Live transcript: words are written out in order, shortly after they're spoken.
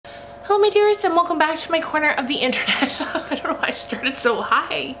Hello my dears, and welcome back to my corner of the internet. I don't know why I started so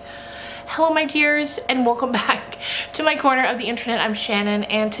high. Hello my dears, and welcome back to my corner of the internet. I'm Shannon,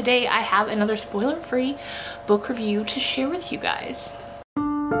 and today I have another spoiler-free book review to share with you guys.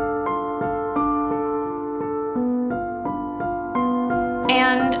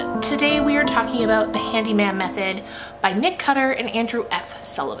 And today we are talking about The Handyman Method by Nick Cutter and Andrew F.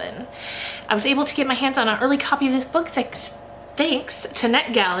 Sullivan. I was able to get my hands on an early copy of this book thanks to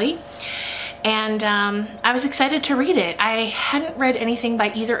NetGalley, and I was excited to read it. I hadn't read anything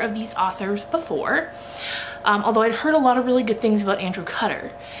by either of these authors before, although I'd heard a lot of really good things about Andrew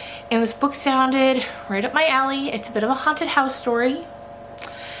Cutter. And this book sounded right up my alley. It's a bit of a haunted house story,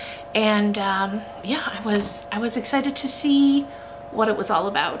 and yeah, I was excited to see what it was all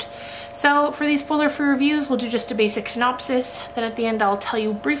about. So for these spoiler-free reviews, we'll do just a basic synopsis. Then at the end, I'll tell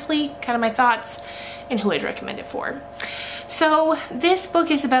you briefly kind of my thoughts and who I'd recommend it for. So this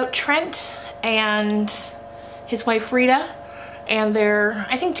book is about Trent and his wife Rita and their,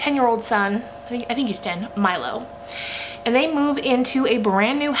 I think, 10-year-old son, I think he's 10, Milo. And they move into a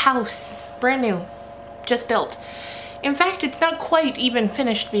brand new house, brand new, just built. In fact, it's not quite even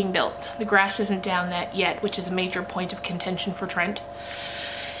finished being built. The grass isn't down that yet, which is a major point of contention for Trent.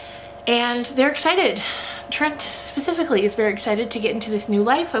 And they're excited. Trent specifically is very excited to get into this new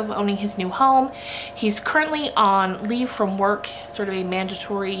life of owning his new home. He's currently on leave from work, sort of a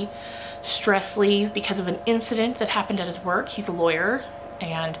mandatory stress leave because of an incident that happened at his work. He's a lawyer,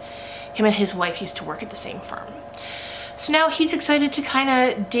 and him and his wife used to work at the same firm. So now he's excited to kind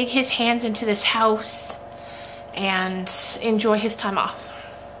of dig his hands into this house and enjoy his time off.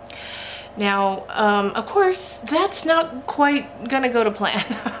 Now, of course, that's not quite gonna go to plan.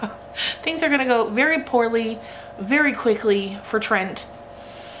 Things are gonna go very poorly, very quickly for Trent.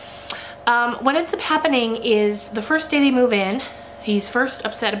 What ends up happening is the first day they move in, he's first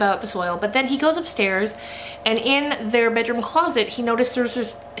upset about the soil, but then he goes upstairs, and in their bedroom closet, he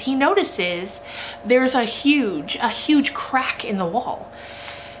notices there's a huge crack in the wall.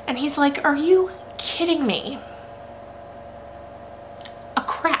 And he's like, "Are you kidding me? A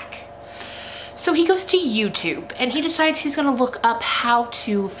crack." So he goes to YouTube and he decides he's gonna look up how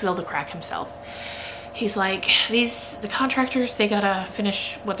to fill the crack himself. He's like, the contractors, they gotta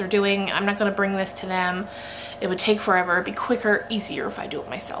finish what they're doing. I'm not gonna bring this to them. It would take forever. It'd be quicker, easier if I do it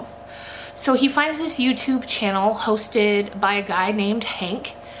myself. So he finds this YouTube channel hosted by a guy named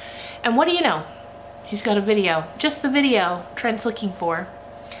Hank. And what do you know? He's got a video, just the video Trent's looking for,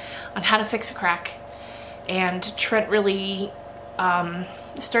 on how to fix a crack. And Trent really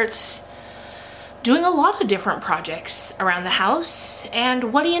starts doing a lot of different projects around the house,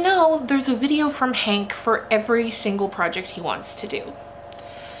 and what do you know, there's a video from Hank for every single project he wants to do.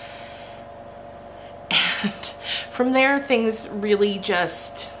 And from there, things really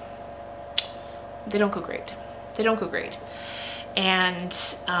just, they don't go great. They don't go great. And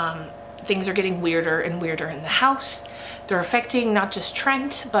things are getting weirder and weirder in the house. They're affecting not just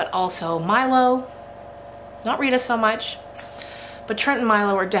Trent, but also Milo. Not Rita so much. But Trent and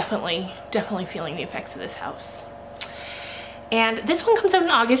Milo are definitely feeling the effects of this house. And this one comes out in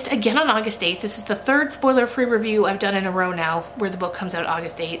August, again on August 8th. This is the third spoiler-free review I've done in a row now where the book comes out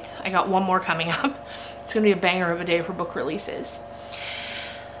August 8th. I got one more coming up. It's gonna be a banger of a day for book releases.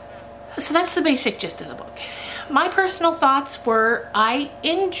 So that's the basic gist of the book. My personal thoughts were, I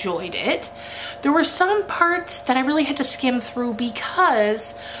enjoyed it. There were some parts that I really had to skim through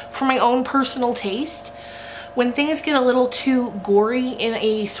because, for my own personal taste, when things get a little too gory in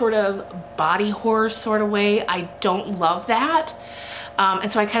a sort of body horror sort of way, I don't love that. And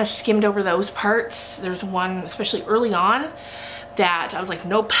so I kind of skimmed over those parts. There's one, especially early on, that I was like,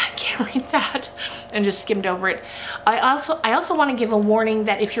 nope, I can't read that, and just skimmed over it. I also want to give a warning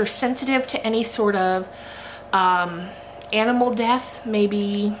that if you're sensitive to any sort of animal death,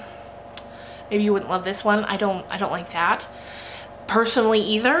 maybe you wouldn't love this one. I don't like that personally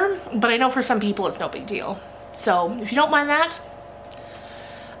either, but I know for some people it's no big deal. So if you don't mind that,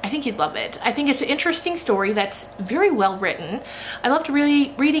 I think you'd love it. I think it's an interesting story that's very well written. I loved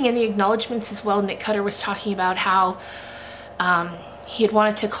really reading in the acknowledgements as well. Nick Cutter was talking about how he had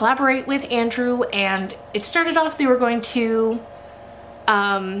wanted to collaborate with Andrew, and it started off they were going to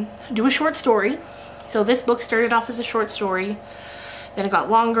do a short story. So this book started off as a short story. Then it got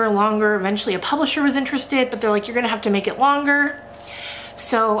longer and longer. Eventually a publisher was interested, but they're like, you're gonna have to make it longer.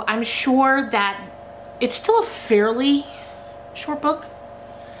 So I'm sure that it's still a fairly short book.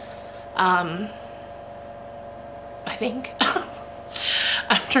 I think.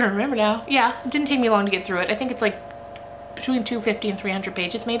 I'm trying to remember now. Yeah, it didn't take me long to get through it. I think it's like between 250 and 300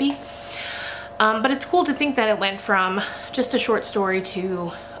 pages maybe. But it's cool to think that it went from just a short story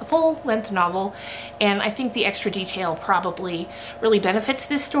to a full-length novel, and I think the extra detail probably really benefits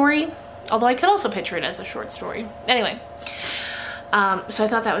this story, although I could also picture it as a short story. Anyway, so I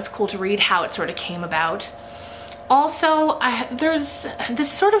thought that was cool to read how it sort of came about. Also, there's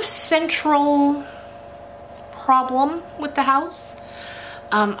this sort of central problem with the house.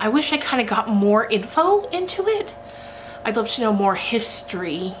 I wish I kind of got more info into it. I'd love to know more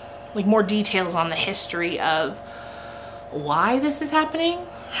history, like more details on the history of why this is happening,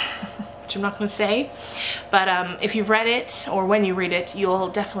 which I'm not going to say. But if you've read it, or when you read it, you'll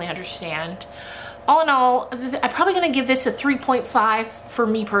definitely understand. All in all, I'm probably going to give this a 3.5 for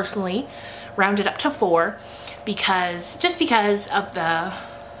me personally, rounded up to 4, just because of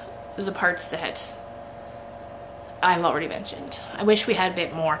the parts that I've already mentioned. I wish we had a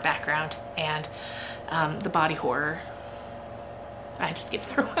bit more background, and the body horror I just skipped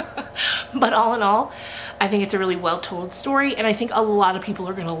through. But all in all, I think it's a really well-told story, and I think a lot of people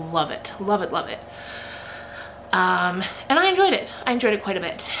are gonna love it. Love it, love it. And I enjoyed it. I enjoyed it quite a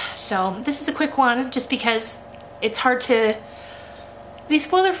bit. So this is a quick one, just because it's hard to... These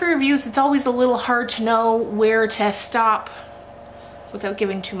spoiler-free reviews, it's always a little hard to know where to stop without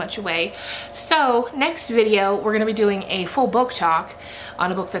giving too much away. So next video, we're gonna be doing a full book talk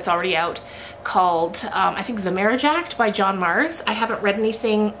on a book that's already out called, I think, The Marriage Act by John Mars. I haven't read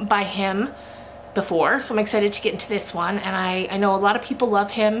anything by him before, so I'm excited to get into this one, and I know a lot of people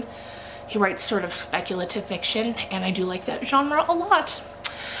love him. He writes sort of speculative fiction, and I do like that genre a lot.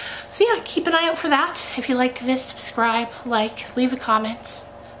 So yeah, keep an eye out for that. If you liked this, subscribe, like, leave a comment,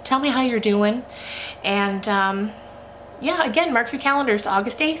 tell me how you're doing, and yeah, again, mark your calendars,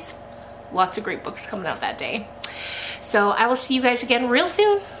 August 8th. Lots of great books coming out that day. So I will see you guys again real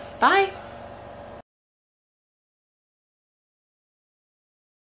soon. Bye.